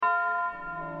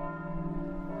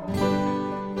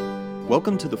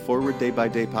Welcome to the Forward Day by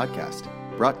Day podcast,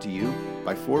 brought to you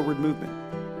by Forward Movement.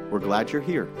 We're glad you're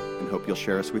here and hope you'll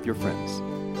share us with your friends.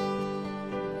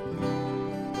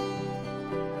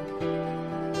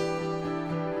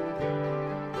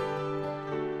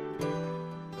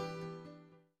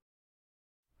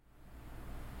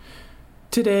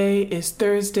 Today is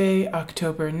Thursday,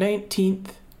 October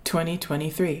 19th,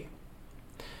 2023.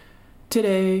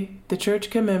 Today, the Church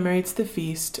commemorates the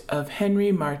feast of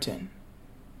Henry Martyn.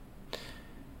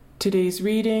 Today's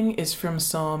reading is from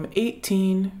Psalm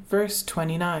 18, verse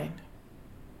 29.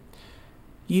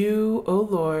 You, O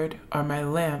Lord, are my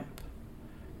lamp.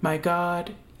 My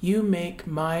God, you make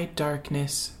my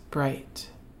darkness bright.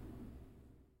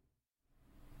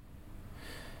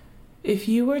 If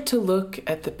you were to look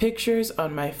at the pictures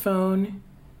on my phone,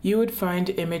 you would find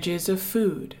images of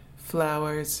food,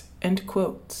 flowers, and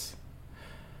quotes.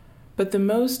 But the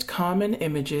most common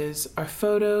images are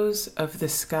photos of the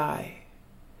sky.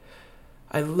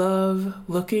 I love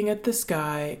looking at the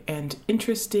sky and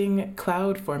interesting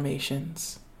cloud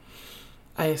formations.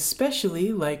 I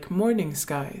especially like morning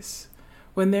skies,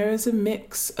 when there is a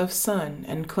mix of sun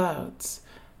and clouds,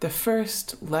 the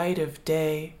first light of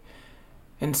day,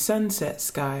 and sunset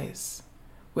skies,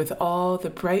 with all the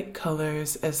bright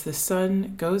colors as the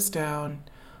sun goes down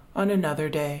on another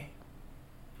day.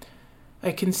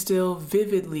 I can still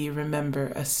vividly remember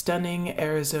a stunning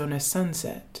Arizona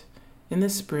sunset in the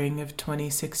spring of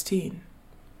 2016.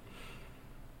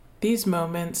 These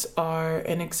moments are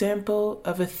an example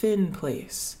of a thin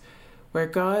place where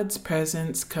God's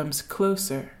presence comes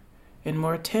closer and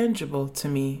more tangible to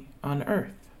me on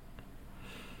earth.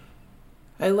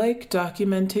 I like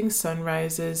documenting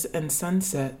sunrises and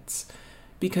sunsets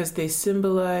because they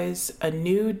symbolize a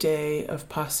new day of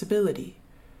possibility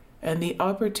and the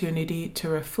opportunity to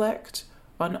reflect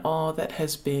on all that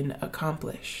has been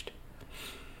accomplished.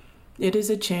 It is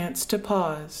a chance to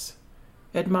pause,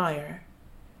 admire,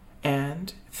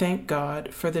 and thank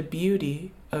God for the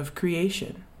beauty of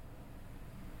creation.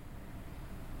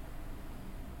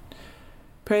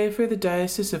 Pray for the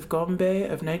Diocese of Gombe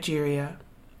of Nigeria.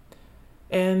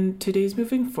 And today's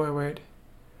moving forward,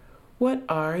 what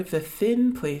are the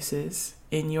thin places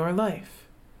in your life?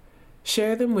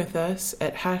 Share them with us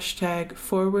at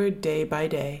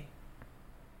 #ForwardDayByDay.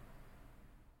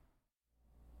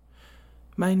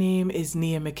 My name is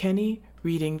Nia McKenney,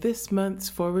 reading this month's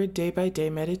Forward Day by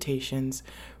Day Meditations,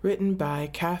 written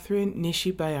by Catherine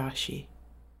Nishibayashi.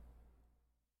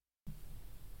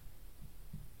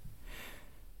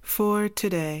 For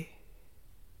today,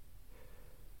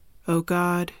 O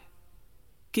God,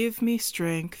 give me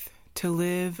strength to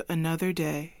live another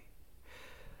day.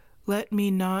 Let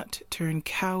me not turn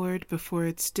coward before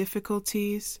its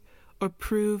difficulties or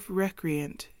prove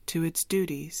recreant to its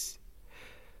duties.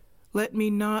 Let me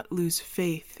not lose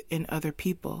faith in other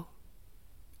people.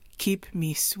 Keep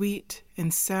me sweet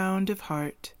and sound of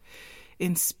heart,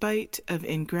 in spite of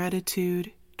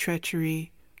ingratitude,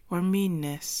 treachery, or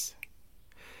meanness.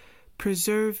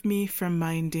 Preserve me from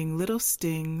minding little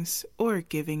stings or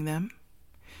giving them.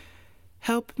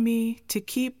 Help me to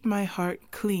keep my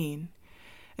heart clean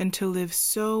and to live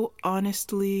so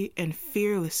honestly and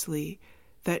fearlessly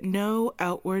that no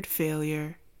outward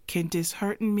failure can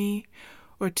dishearten me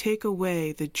or take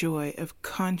away the joy of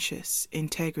conscious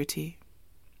integrity.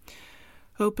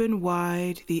 Open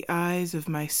wide the eyes of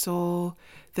my soul,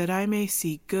 that I may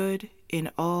see good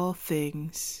in all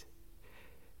things.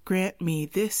 Grant me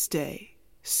this day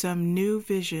some new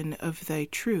vision of thy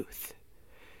truth.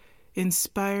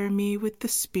 Inspire me with the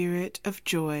spirit of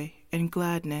joy and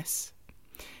gladness,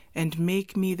 and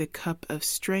make me the cup of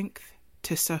strength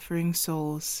to suffering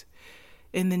souls.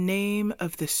 In the name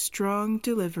of the strong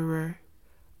deliverer,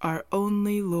 our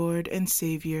only Lord and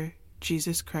Savior,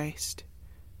 Jesus Christ.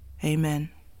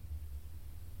 Amen.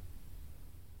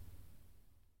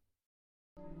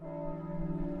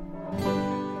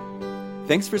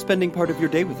 Thanks for spending part of your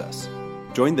day with us.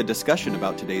 Join the discussion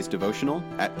about today's devotional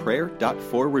at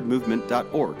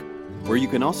prayer.forwardmovement.org, where you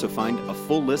can also find a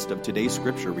full list of today's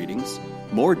scripture readings,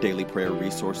 more daily prayer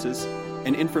resources,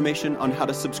 and information on how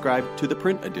to subscribe to the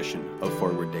print edition of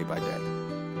Forward Day by Day.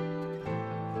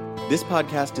 This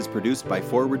podcast is produced by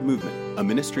Forward Movement, a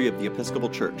ministry of the Episcopal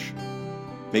Church.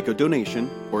 Make a donation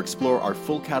or explore our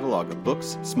full catalog of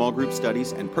books, small group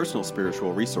studies, and personal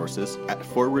spiritual resources at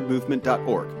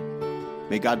forwardmovement.org.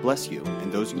 May God bless you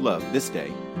and those you love this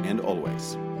day and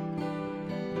always.